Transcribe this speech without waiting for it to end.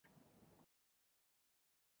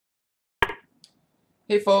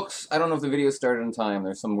Hey folks, I don't know if the video started in time.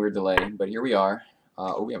 There's some weird delay, but here we are.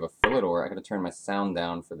 Oh, we have a Philidor. I gotta turn my sound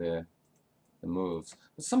down for the moves.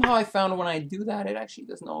 But somehow I found when I do that, it actually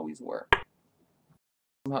doesn't always work.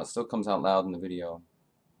 Somehow it still comes out loud in the video,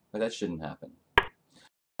 but that shouldn't happen.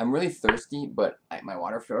 I'm really thirsty, but my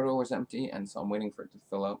water filter was empty, and so I'm waiting for it to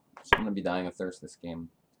fill up. So I'm gonna be dying of thirst this game.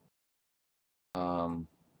 I'm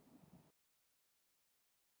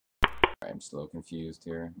still a little confused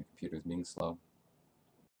here. My computer's being slow.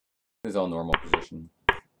 This is all normal position.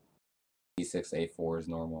 D6, A4 is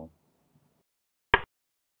normal.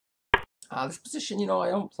 This position, I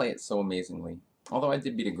don't play it so amazingly. Although I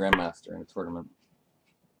did beat a Grandmaster in a tournament.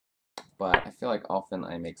 But I feel like often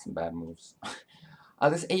I make some bad moves.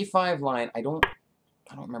 This A5 line, I don't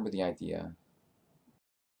remember the idea.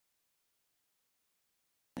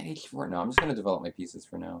 Knight H4, no, I'm just gonna develop my pieces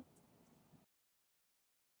for now.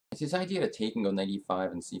 It's his idea to take and go Knight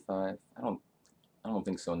E5 and C5. I don't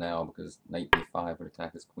think so now because Knight E5 would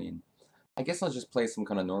attack his queen. I guess I'll just play some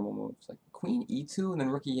kind of normal moves like Queen E2 and then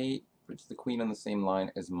Rook E8, puts the queen on the same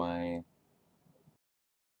line as my.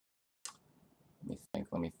 Let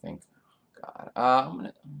me think. God, I'm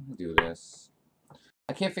gonna do this.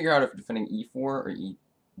 I can't figure out if defending E4 or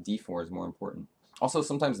D4 is more important. Also,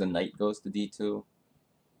 sometimes the knight goes to D2,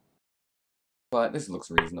 but this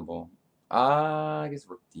looks reasonable. I guess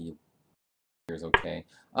Rook D here is okay.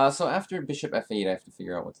 So after Bishop F8, I have to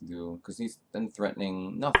figure out what to do because he's then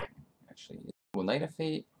threatening nothing. Actually, will Knight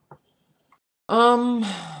F8?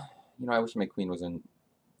 I wish my queen was in,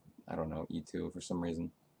 I don't know, E2 for some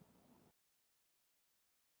reason.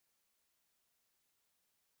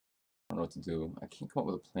 I don't know what to do. I can't come up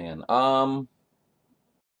with a plan.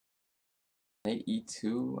 Knight E2?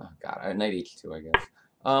 Oh, God, Knight H2, I guess.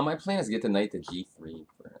 My plan is to get the knight to G3.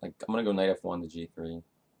 I'm gonna go Knight F1 to G3.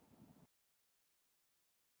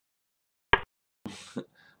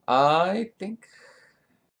 I think...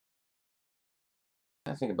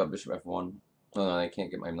 I think about Bishop F1. Oh, no, I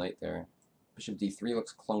can't get my knight there. Bishop D3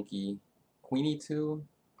 looks clunky. Queen E2?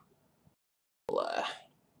 Blah.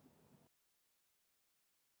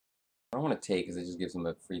 I don't want to take because it just gives him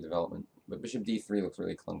a free development. But Bishop D3 looks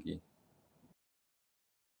really clunky.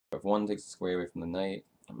 F1 takes the square away from the knight.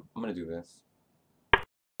 I'm gonna do this.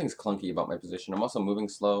 Things clunky about my position. I'm also moving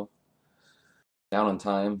slow. Down on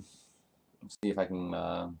time. Let's see if I can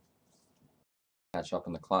catch up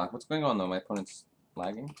on the clock. What's going on though? My opponent's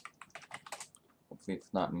lagging? Hopefully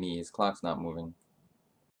it's not me. His clock's not moving.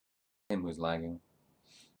 Him who's lagging.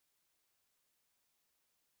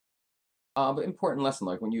 But important lesson,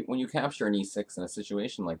 like when you capture an e6 in a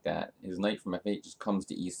situation like that, his knight from f8 just comes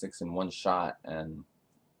to e6 in one shot and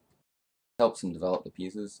helps him develop the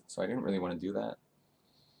pieces. So I didn't really want to do that.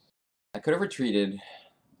 I could have retreated.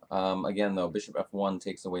 Again, though, Bishop f1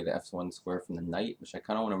 takes away the f1 square from the knight, which I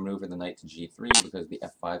kind of want to maneuver the knight to g3 because the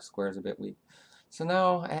f5 square is a bit weak. So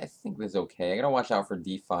now I think this is okay. I gotta watch out for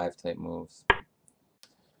d5 type moves.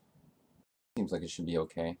 Seems like it should be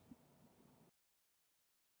okay.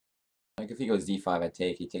 Like if he goes d5, I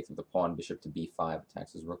take. He takes with the pawn, bishop to b5,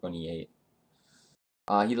 attacks his rook on e8.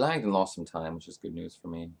 He lagged and lost some time, which is good news for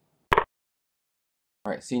me.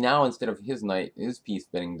 Alright, see now instead of his knight, his piece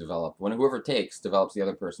getting developed, when whoever takes develops the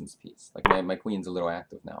other person's piece. Like my queen's a little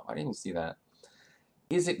active now. I didn't even see that.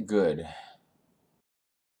 Is it good?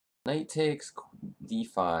 Knight takes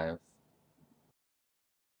d5.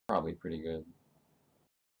 Probably pretty good.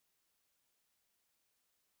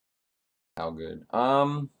 How good?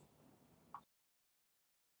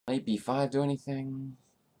 Knight b5 do anything?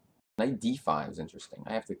 Knight d5 is interesting.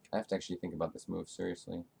 I have to actually think about this move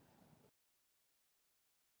seriously.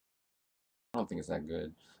 I don't think it's that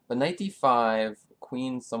good. But knight d5,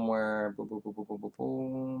 queen somewhere. Boom, boom, boom, boom, boom, boom,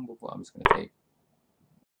 boom, boom, boom. I'm just gonna take.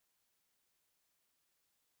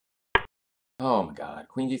 Oh my god.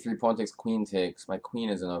 Queen d3, pawn takes, queen takes. My queen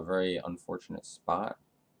is in a very unfortunate spot.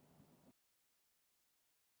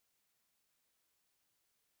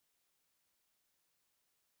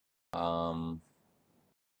 I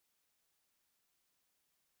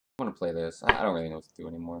want to play this. I don't really know what to do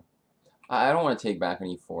anymore. I don't want to take back on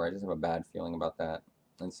e4. I just have a bad feeling about that.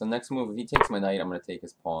 And so next move, if he takes my knight, I'm going to take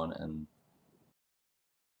his pawn and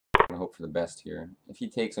I'm going to hope for the best here. If he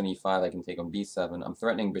takes on e5, I can take on b7. I'm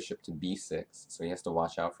threatening bishop to b6, so he has to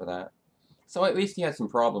watch out for that. So at least he has some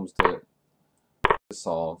problems to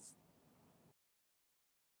solve.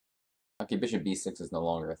 Okay, bishop b6 is no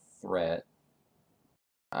longer a threat.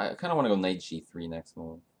 I kind of want to go knight g3 next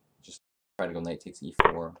move. Just try to go knight takes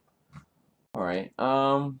e4. Alright,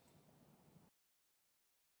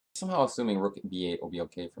 somehow assuming rook b8 will be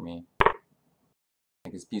okay for me.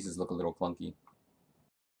 Like his pieces look a little clunky.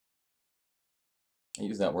 I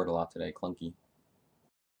use that word a lot today, clunky.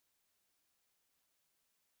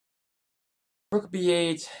 Rook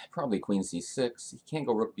b8, probably queen c6. He can't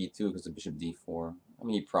go rook b2 because of bishop d4. I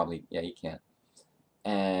mean, he probably, yeah, he can't.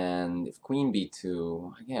 And if queen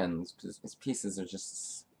b2, again, his pieces are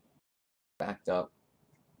just backed up.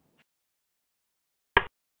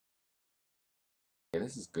 Okay,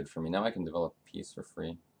 this is good for me. Now I can develop a piece for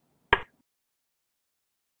free. I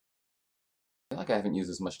feel like I haven't used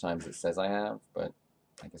as much time as it says I have, but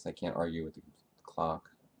I guess I can't argue with the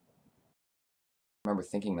clock. I remember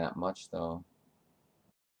thinking that much, though.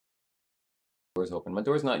 Door's open. My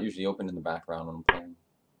door's not usually open in the background when I'm playing.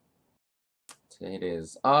 Today it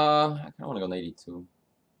is. I kind of want to go knight e2.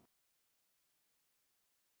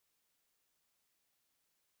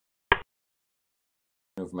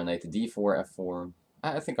 Move my knight to d4, f4.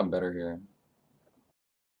 I think I'm better here.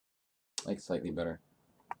 Like, slightly better.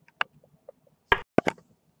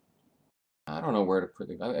 I don't know where to put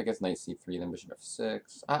the... I guess knight c3, then bishop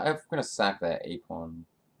f6. I'm going to sack that a-pawn.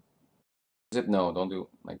 Zip, no, don't do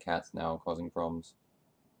my cats now, causing problems.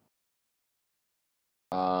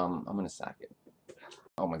 I'm going to sack it.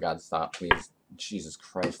 Oh my god, stop, please. Jesus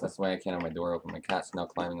Christ, that's why I can't have my door open. My cat's now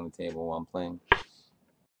climbing on the table while I'm playing.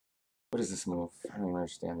 What is this move? I don't even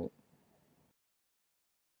understand it.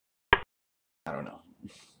 I don't know.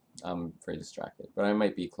 I'm very distracted, but I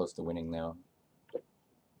might be close to winning now.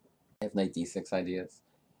 I have knight d6 ideas.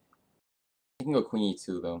 I can go queen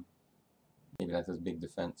e2 though. Maybe that's his big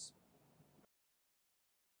defense.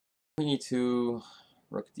 Queen e2,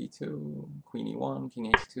 rook d2, queen e1,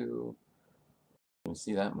 king h2. You can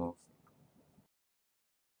see that move.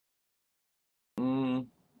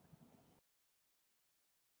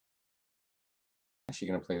 Actually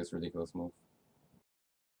gonna play this ridiculous move.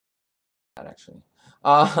 Not actually.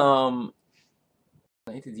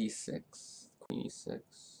 Knight to d6, queen e6.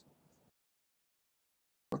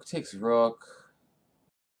 Rook takes rook.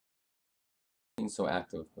 Queen's so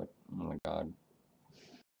active, but oh my god.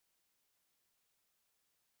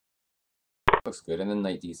 Looks good, and then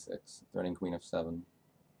knight d6, threatening queen f7.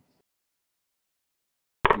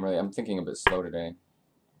 I'm thinking a bit slow today.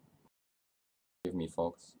 Give me,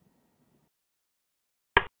 folks.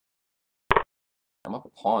 I'm up a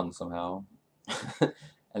pawn somehow.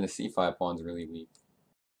 And the c5 pawn's really weak.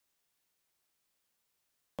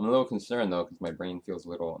 I'm a little concerned though, because my brain feels a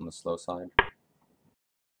little on the slow side.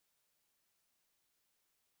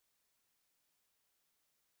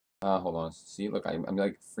 Hold on. See, look, I'm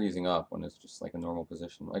like freezing up when it's just like a normal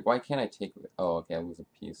position. Like, why can't I take... Oh, okay, I lose a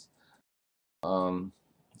piece.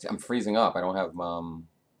 See, I'm freezing up. I don't have,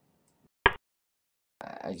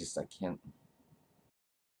 I can't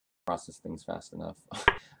process things fast enough.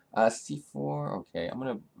 c4, okay, I'm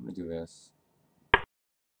gonna do this.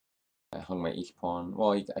 I hung my h-pawn.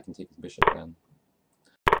 Well, I can take his bishop then.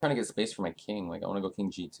 I'm trying to get space for my king. Like, I want to go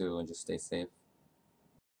king g2 and just stay safe.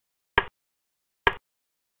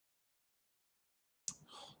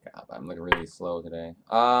 God, I'm like really slow today.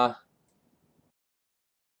 I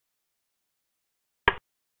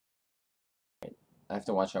have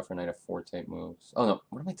to watch out for knight f4 type moves. Oh no,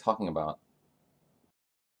 what am I talking about?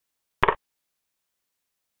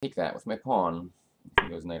 Take that with my pawn. He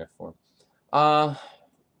goes knight f4.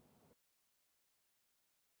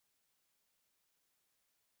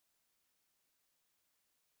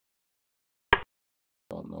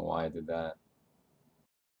 Don't know why I did that.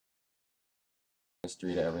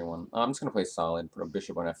 Mystery to everyone. I'm just gonna play solid, put a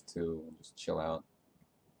bishop on f2, and just chill out.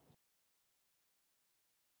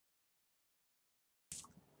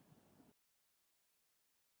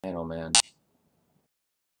 Man, oh man.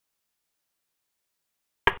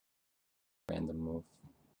 Random move.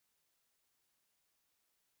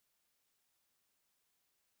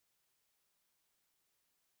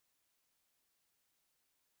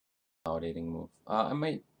 Validating move. I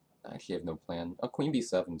might actually have no plan. Oh, queen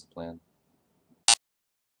b7 is a plan.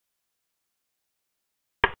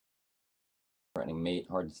 Threatening mate,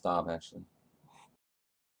 hard to stop actually.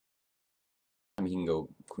 I mean, he can go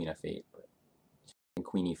queen f8, but and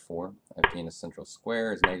queen e4. I've gained a central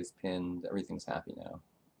square. His knight is pinned. Everything's happy now.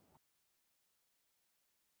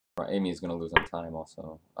 Amy is gonna lose on time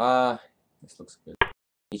also. This looks good.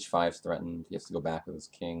 h5's threatened. He has to go back with his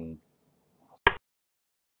king.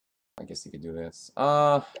 I guess he could do this.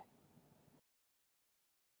 I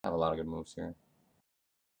have a lot of good moves here.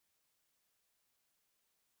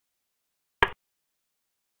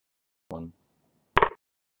 One.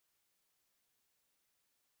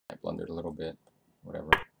 I blundered a little bit.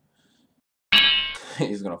 Whatever.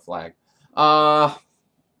 He's gonna flag. Kind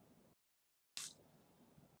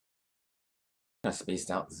of spaced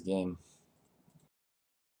out this game.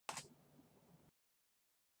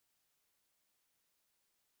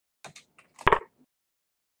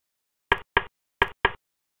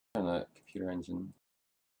 On the computer engine.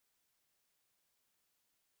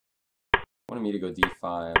 Wanted me to go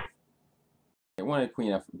d5. It wanted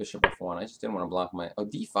queen f, bishop f1. I just didn't want to block my... Oh,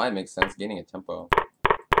 d5 makes sense, gaining a tempo.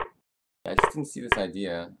 Yeah, I just didn't see this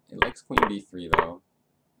idea. It likes queen b3, though.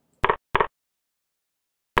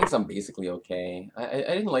 Thinks I'm basically okay. I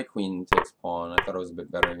didn't like queen takes pawn. I thought it was a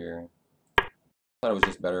bit better here. I thought it was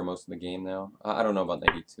just better most of the game now. I don't know about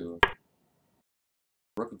knight e2.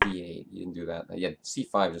 Rook d8. You didn't do that. Yeah,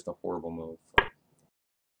 c5 just a horrible move.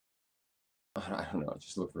 I don't know. It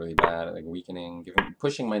just looked really bad. Like weakening,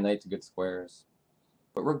 pushing my knight to good squares.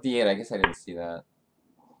 But rook d8, I guess I didn't see that.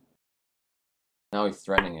 Now he's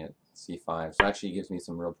threatening it. c5. So actually he gives me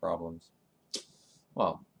some real problems.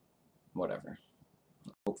 Well, whatever.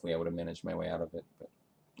 Hopefully I would have managed my way out of it, but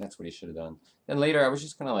that's what he should have done. Then later I was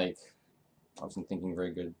just kind of like, I wasn't thinking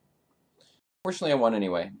very good. Fortunately I won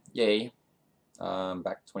anyway. Yay.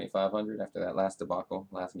 Back to 2,500 after that last debacle,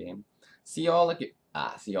 last game. See y'all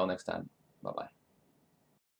next time. Bye-bye.